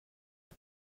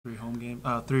Three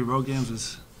road games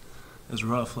is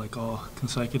rough, like all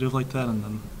consecutive like that, and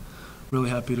then really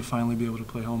happy to finally be able to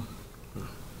play home.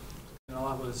 A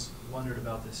lot was wondered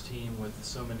about this team with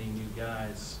so many new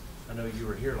guys. I know you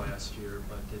were here last year,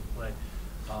 but did play.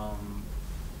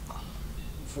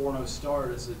 4-0 start.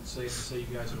 Is it safe to say you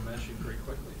guys are meshing pretty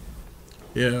quickly?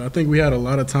 Yeah, I think we had a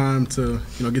lot of time to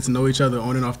get to know each other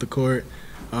on and off the court.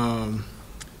 I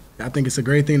think it's a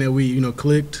great thing that we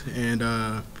clicked,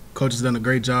 and coach has done a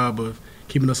great job of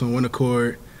keeping us on one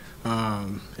accord.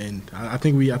 And I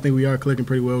think we are clicking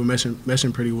pretty well, we're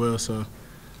meshing pretty well. So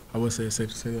I would say it's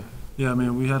safe to say that. Yeah, I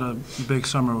mean, we had a big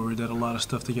summer where we did a lot of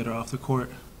stuff together off the court.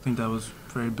 I think that was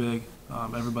very big.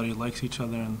 Everybody likes each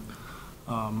other, and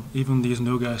even these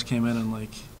new guys came in and we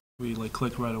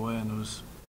clicked right away, and it was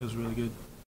really good.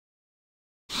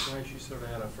 Bryce, you sort of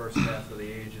had a first half of the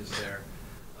ages there.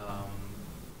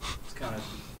 It's kind of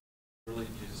really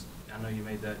just. I know you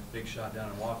made that big shot down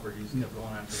in Wofford. You just kept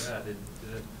going after that. Did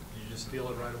you just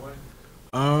feel it right away?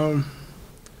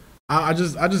 I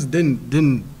just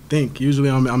didn't think. Usually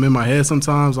I'm in my head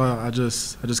sometimes. I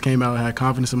just came out and had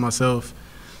confidence in myself.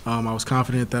 I was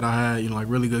confident that I had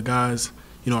really good guys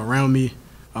around me.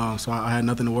 So I had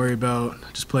nothing to worry about.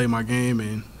 I just played my game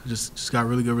and just got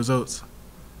really good results.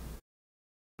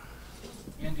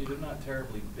 Andy, they're not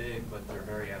terribly big, but they're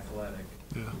very athletic.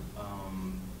 Yeah.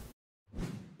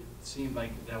 It seemed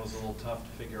like that was a little tough to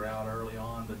figure out early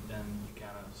on, but then you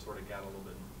kind of sort of got a little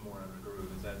bit more in the groove.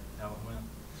 Is that how it went?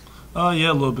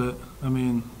 Yeah, a little bit. I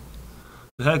mean,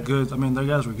 they had good. I mean, their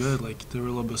guys were good. They were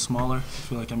a little bit smaller. I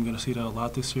feel like I'm going to see that a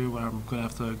lot this year, where I'm going to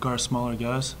have to guard smaller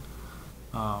guys.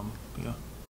 But yeah,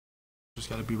 just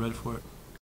got to be ready for it.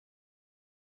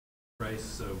 Bryce,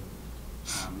 so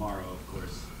Morrow, of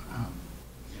course,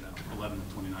 11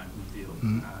 of 29 from the field,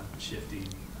 shifty.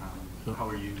 How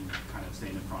are you kind of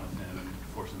staying in front of him and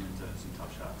forcing him into some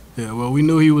tough shots? Yeah, well, we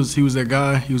knew he was their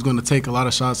guy. He was going to take a lot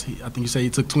of shots. I think you said he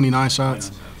took 29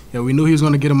 shots. Yeah, we knew he was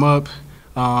going to get him up.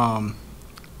 I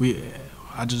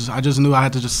just knew I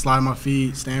had to just slide my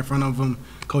feet, stay in front of him.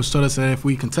 Coach told us that if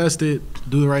we contest it,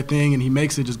 do the right thing, and he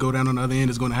makes it, just go down on the other end,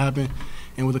 it's going to happen.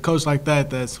 And with a coach like that,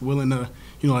 that's willing to,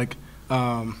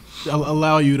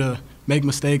 allow you to make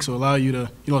mistakes or allow you to,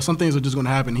 some things are just going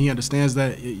to happen. He understands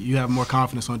that you have more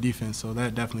confidence on defense, so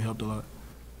that definitely helped a lot.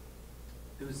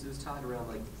 It was tied around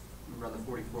the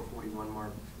 44, 41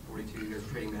 mark, 42. You guys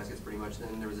were trading baskets pretty much.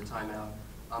 Then there was a timeout.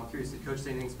 I'm curious, did Coach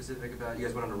say anything specific about? You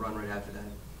guys went on a run right after that.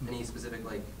 Any specific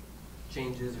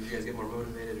changes, or did you guys get more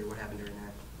motivated, or what happened during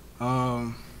that?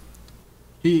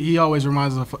 He always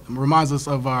reminds us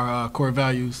of our core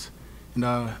values, and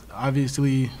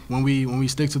obviously when we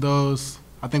stick to those,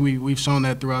 I think we've shown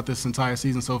that throughout this entire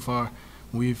season so far.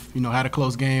 We've had a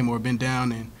close game or been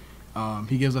down, and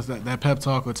he gives us that pep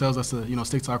talk or tells us to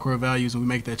stick to our core values, and we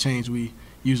make that change. We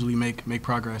usually make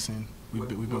progress, and we've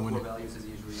been winning. What core values is he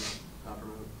usually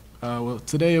promote? Well,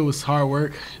 today it was hard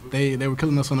work. They were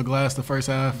killing us on the glass the first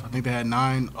half. I think they had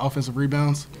 9 offensive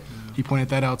rebounds. He pointed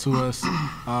that out to us.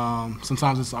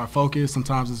 Sometimes it's our focus.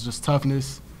 Sometimes it's just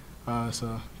toughness.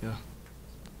 So, yeah.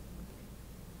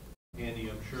 Andy,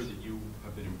 I'm sure that you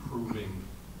have been improving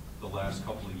the last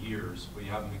couple of years, but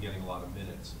you haven't been getting a lot of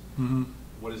minutes. Mm-hmm.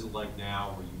 What is it like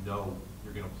now where you know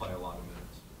you're going to play a lot of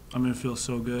minutes? I mean, it feels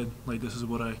so good. This is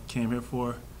what I came here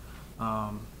for.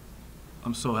 I'm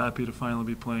so happy to finally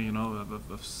be playing.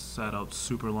 I've sat out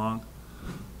super long.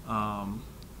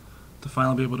 To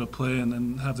finally be able to play and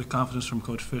then have the confidence from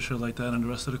Coach Fisher like that and the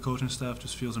rest of the coaching staff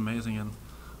just feels amazing. And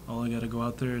all I got to go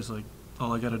out there is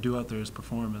all I got to do out there is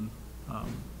perform, and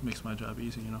makes my job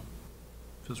easy.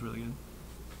 Feels really good.